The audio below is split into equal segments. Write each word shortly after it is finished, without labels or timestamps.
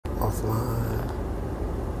Welcome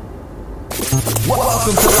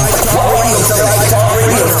to Radio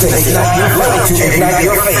to ignite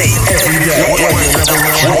your faith every day.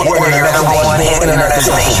 We're the number one internet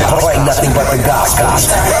station, playing nothing but the gospel.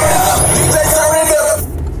 Let's turn it up.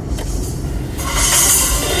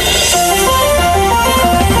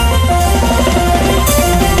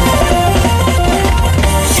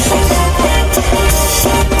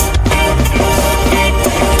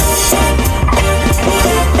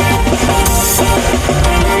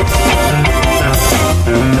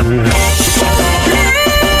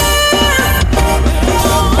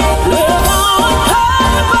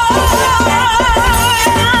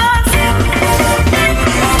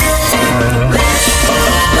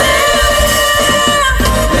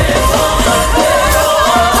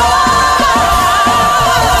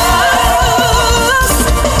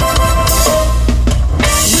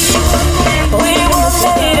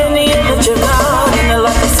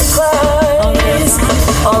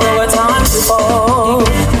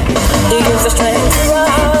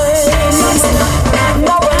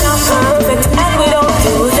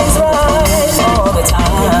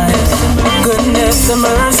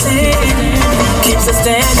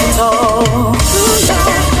 Standing tall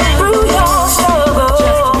through your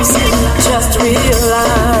struggles, just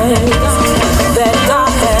realize that God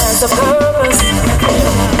has a purpose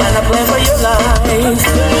and a plan for your life.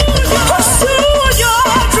 Pursue your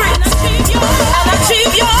dreams and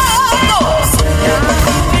achieve your goals.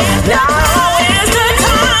 Now is the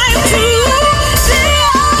time to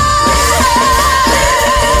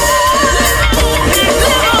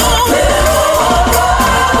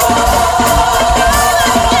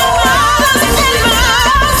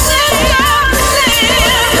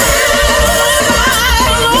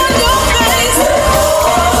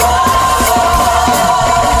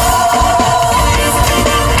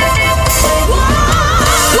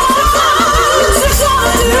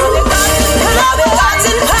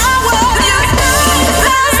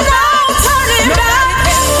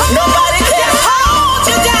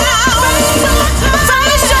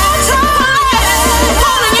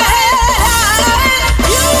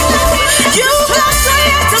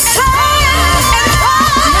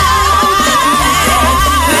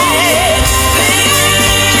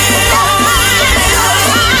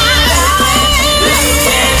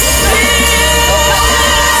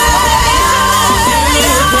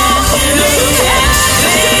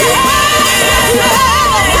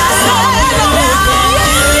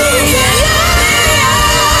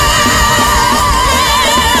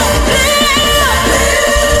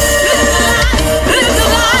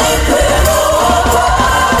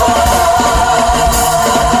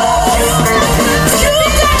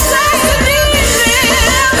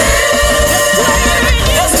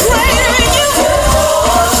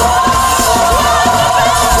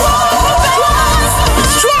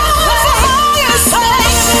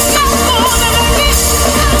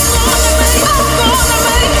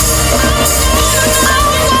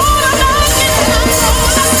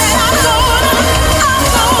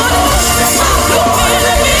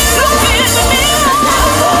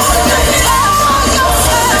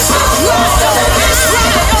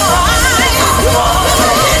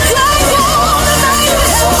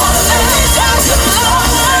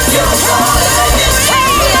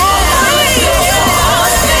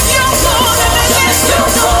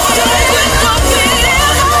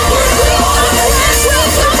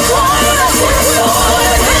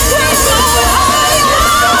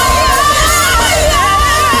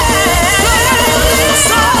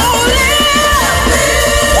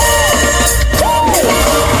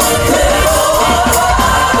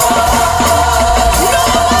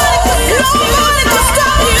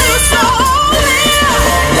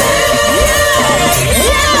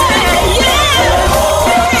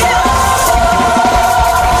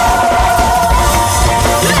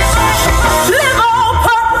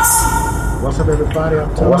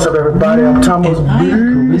What's up, everybody? I'm Thomas B.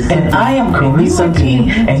 And I am Carissa B.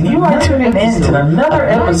 And you are tuning in to another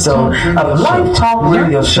episode of Life Talk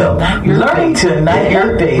Radio Show. Learning to ignite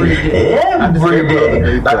your faith every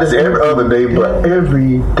day. Not just every other day, but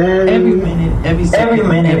every day. Every minute, every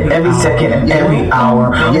second, and every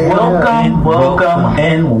hour. Welcome,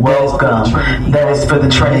 and welcome. That is for the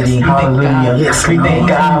Trinity. Hallelujah. Yes, we thank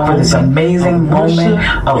God for this amazing moment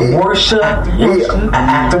of worship, an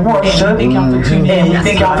act of worship. And we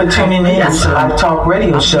thank y'all for tuning in to Life Talk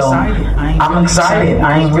Radio Show. I'm excited.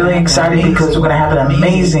 I am really excited because we're going to have an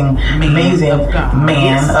amazing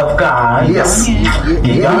man of God. Yes.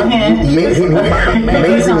 Amazing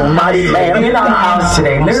and mighty man in our house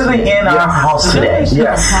today. Literally in our house today.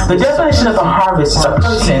 Yes. The definition of a harvest is a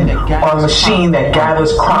person or a machine that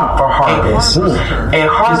gathers crop for harvest. A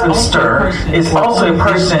harvester is also a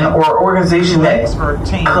person or organization that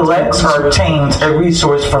collects or obtains a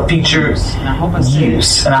resource for future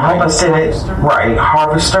use. And I hope I said it right.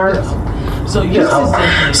 Harvester. So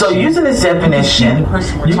using this definition,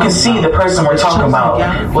 you can see the person we're talking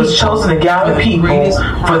about was chosen to gather people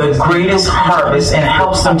for the greatest harvest and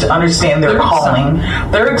helps them to understand their calling,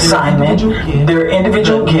 their assignment, their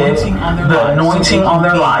individual gift, the anointing on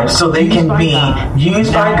their lives, so they can be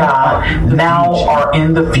used by God now or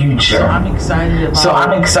in the future. So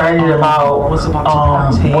I'm excited about what's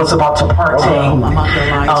about to partake. I'm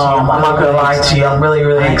not gonna lie to you, I'm really,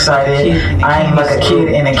 really excited. I'm like a kid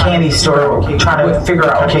in a candy store trying to figure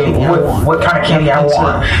out, okay, what kind of candy I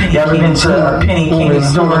want. You ever been to a penny candy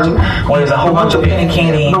store where there's a whole bunch of penny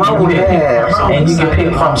candy and you can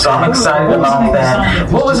pick from? So I'm excited about that.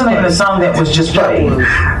 What was the name of the song that was just played?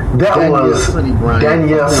 That was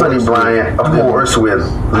Danielle Sonny Bryant, of course, with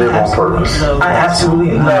Live on Purpose. I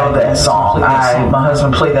absolutely love that song. My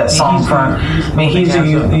husband played that song he's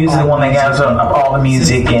usually the one that gathers up all the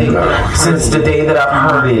music, and since the day that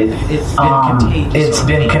I've heard it, it's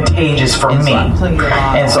been contagious for me.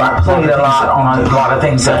 And so I played a lot on a lot of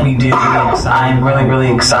things that we do. I'm really,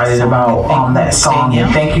 really excited about that song.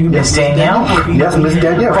 And thank you, Miss Danielle. Yes, Miss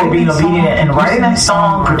Danielle. For being obedient and writing that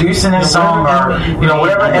song, producing that song, or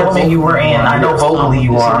whatever element you were in. I know vocally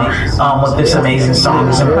you are with this amazing song.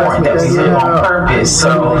 It's important that we live on purpose.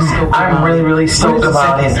 So I'm really, really stoked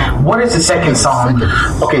about it. What is the second song?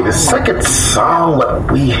 Okay, the second song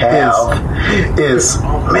what we have is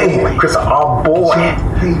Chris, our boy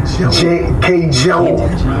K.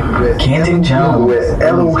 Jones. Canton Jones with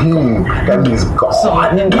Elohim. That means God.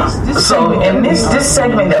 So in this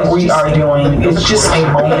segment that we are doing, it's just a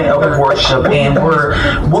moment of worship, and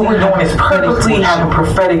what we're doing is purposely having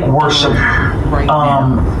prophetic worship right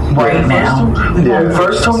now. Yeah.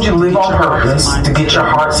 First told you live on purpose to get your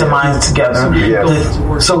hearts and minds together,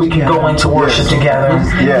 so we can go into worship together.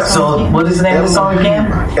 Yes. So what is the name of the song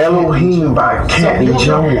again? Elohim by Canton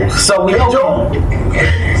Jones. So we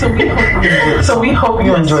hope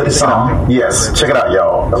you enjoy the song. Yes, check it out,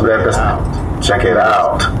 y'all. Let's check it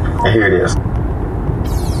out. And here it is.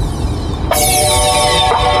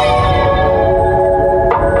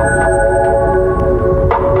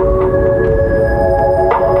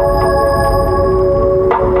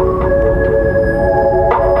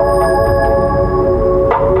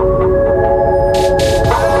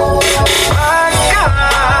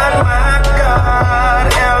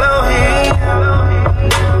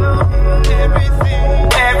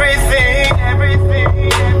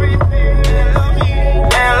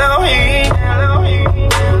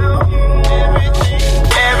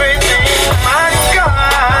 Everything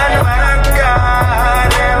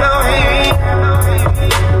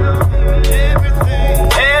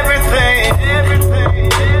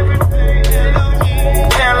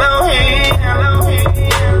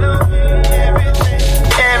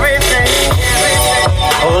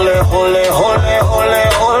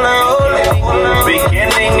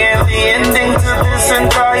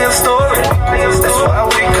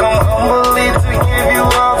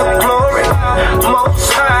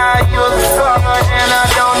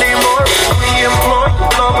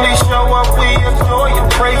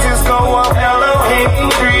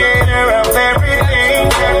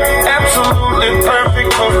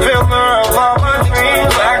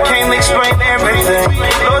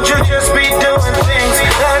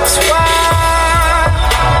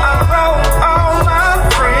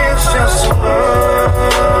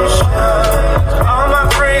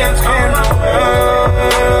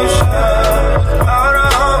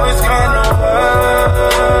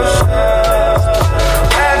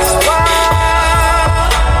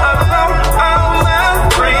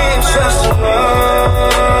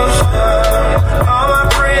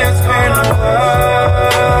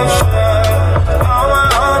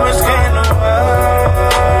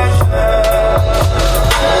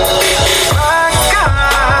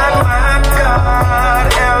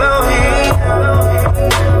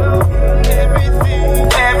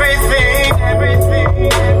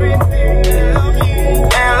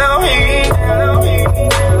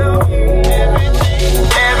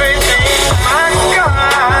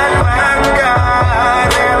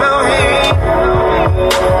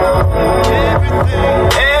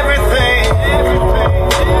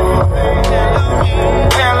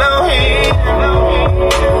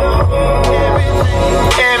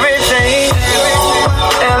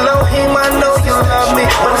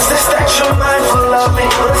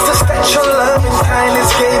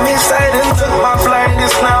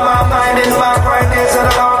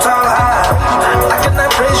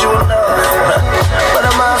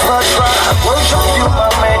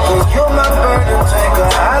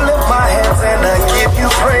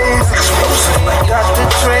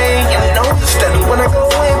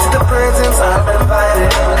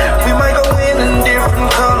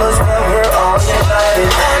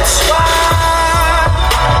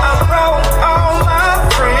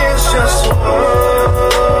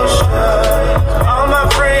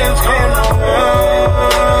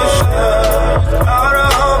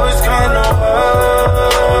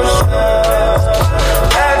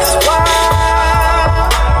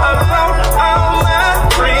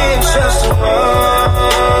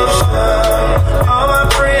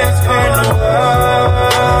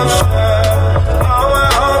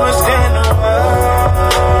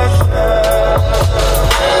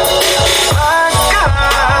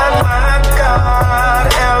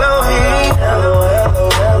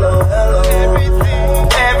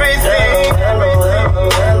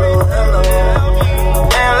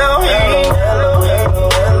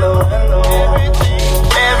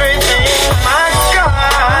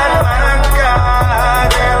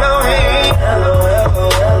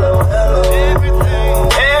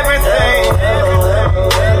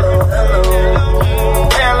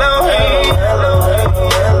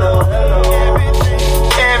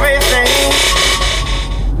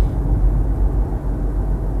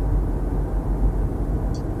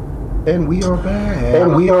And we are back.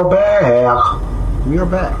 And we are back. We are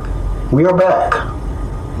back. We are back.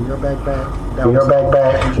 We are back. We are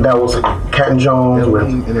back. That was Captain Jones with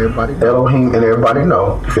Elohim and everybody know. Elohim and everybody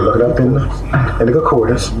know. If you look it up in the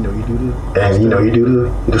concordance, You know you do the and you know you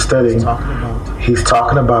do the studying. He's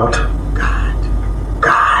talking about God.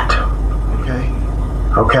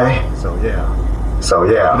 Okay. So yeah.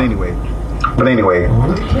 But anyway. I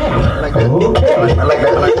like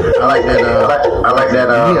that. I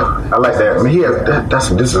like that. I mean,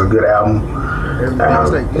 this is a good album.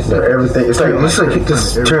 Everything. It's like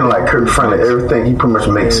just turning like Kurt Franklin. Everything he pretty much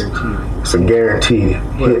makes. It's a guaranteed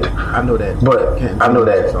hit. I know that. But I know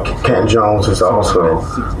that Captain Jones is also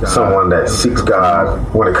someone that seeks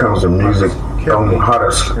God when it comes to music, on how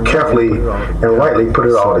to carefully and rightly put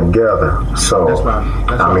it all together. So,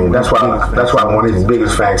 I mean, that's why I'm one of his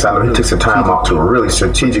biggest fans. I know he takes the time out to really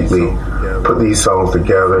strategically put these songs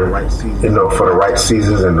together, for the right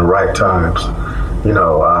seasons and the right times. He's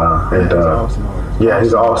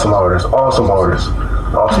an awesome artist.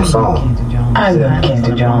 Awesome song. I love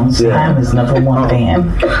Captain Jones. Yeah. I'm his number one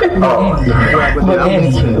fan. But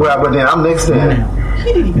then I'm next then.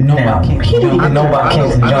 He didn't even know about Captain Jones. I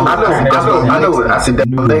know. I said that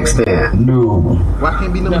next then. No. Why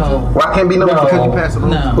can't be number two? Why can't be number two?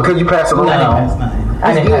 Because you pass it along. No.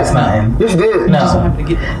 I didn't pass nothing. Yes, you did. No.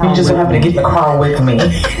 You just happened to get the car with me.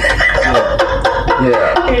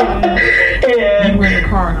 Yeah. You were in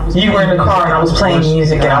the car and I was playing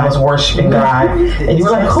music and I was worshiping God. And you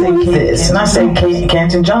were like, who is this? And I said,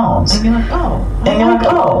 Captain Jones. And you're like, oh,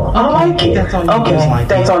 I like it. Okay,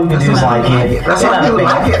 that's all you can do is like it. That's all you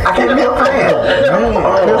like it. I can't be a fan.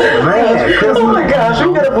 Oh my gosh,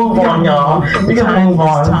 we gotta move on, y'all. We gotta move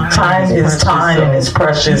on. Time is time and it's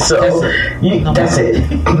precious. So that's it.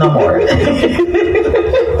 No more.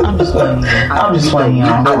 I'm just playing.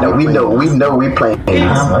 I know. We know. We playing.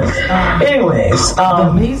 Anyways, the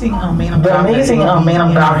amazing man of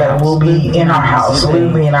God that will be in our house,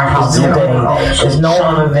 literally in our house today, is no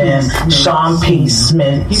other than Sean P.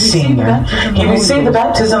 Smith Sr. He received the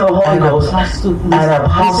baptism of the Holy Ghost at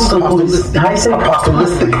apostolic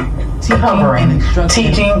covering,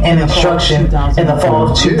 teaching, and instruction in the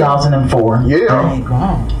fall of 2004. Yeah.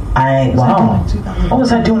 Wow. What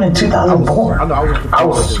was I doing in 2004? I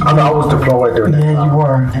was deployed during that. Yeah, you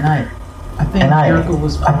were. I think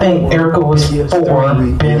Erica was 4,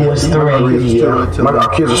 Ben was 3. Our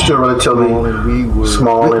kids are still relatively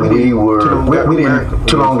small, and we didn't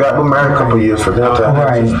too long got married a couple of years for that time.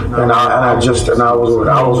 Right. And I was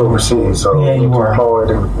overseas, so you were deployed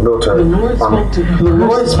in the military. The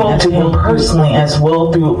Lord spoke to him personally as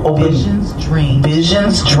well through visions,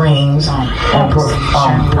 dreams, and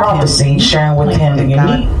prophecy, sharing with him the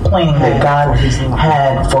unique plan that God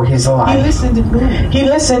had for his life. He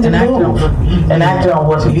listened and moved. And acted on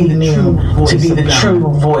what he knew to be the true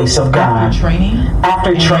voice of God.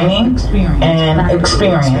 After training and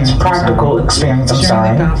practical experience,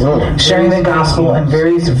 sharing the gospel in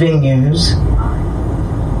various venues,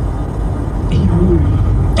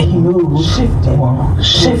 he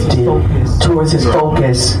shifted towards his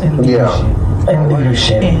focus and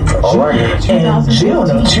leadership. In June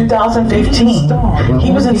of 2015,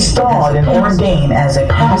 he was installed and ordained as a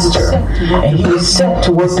pastor, and he was set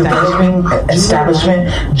to work developing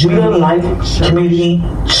establishment Judah Life Community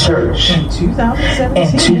Church. In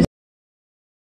 2017,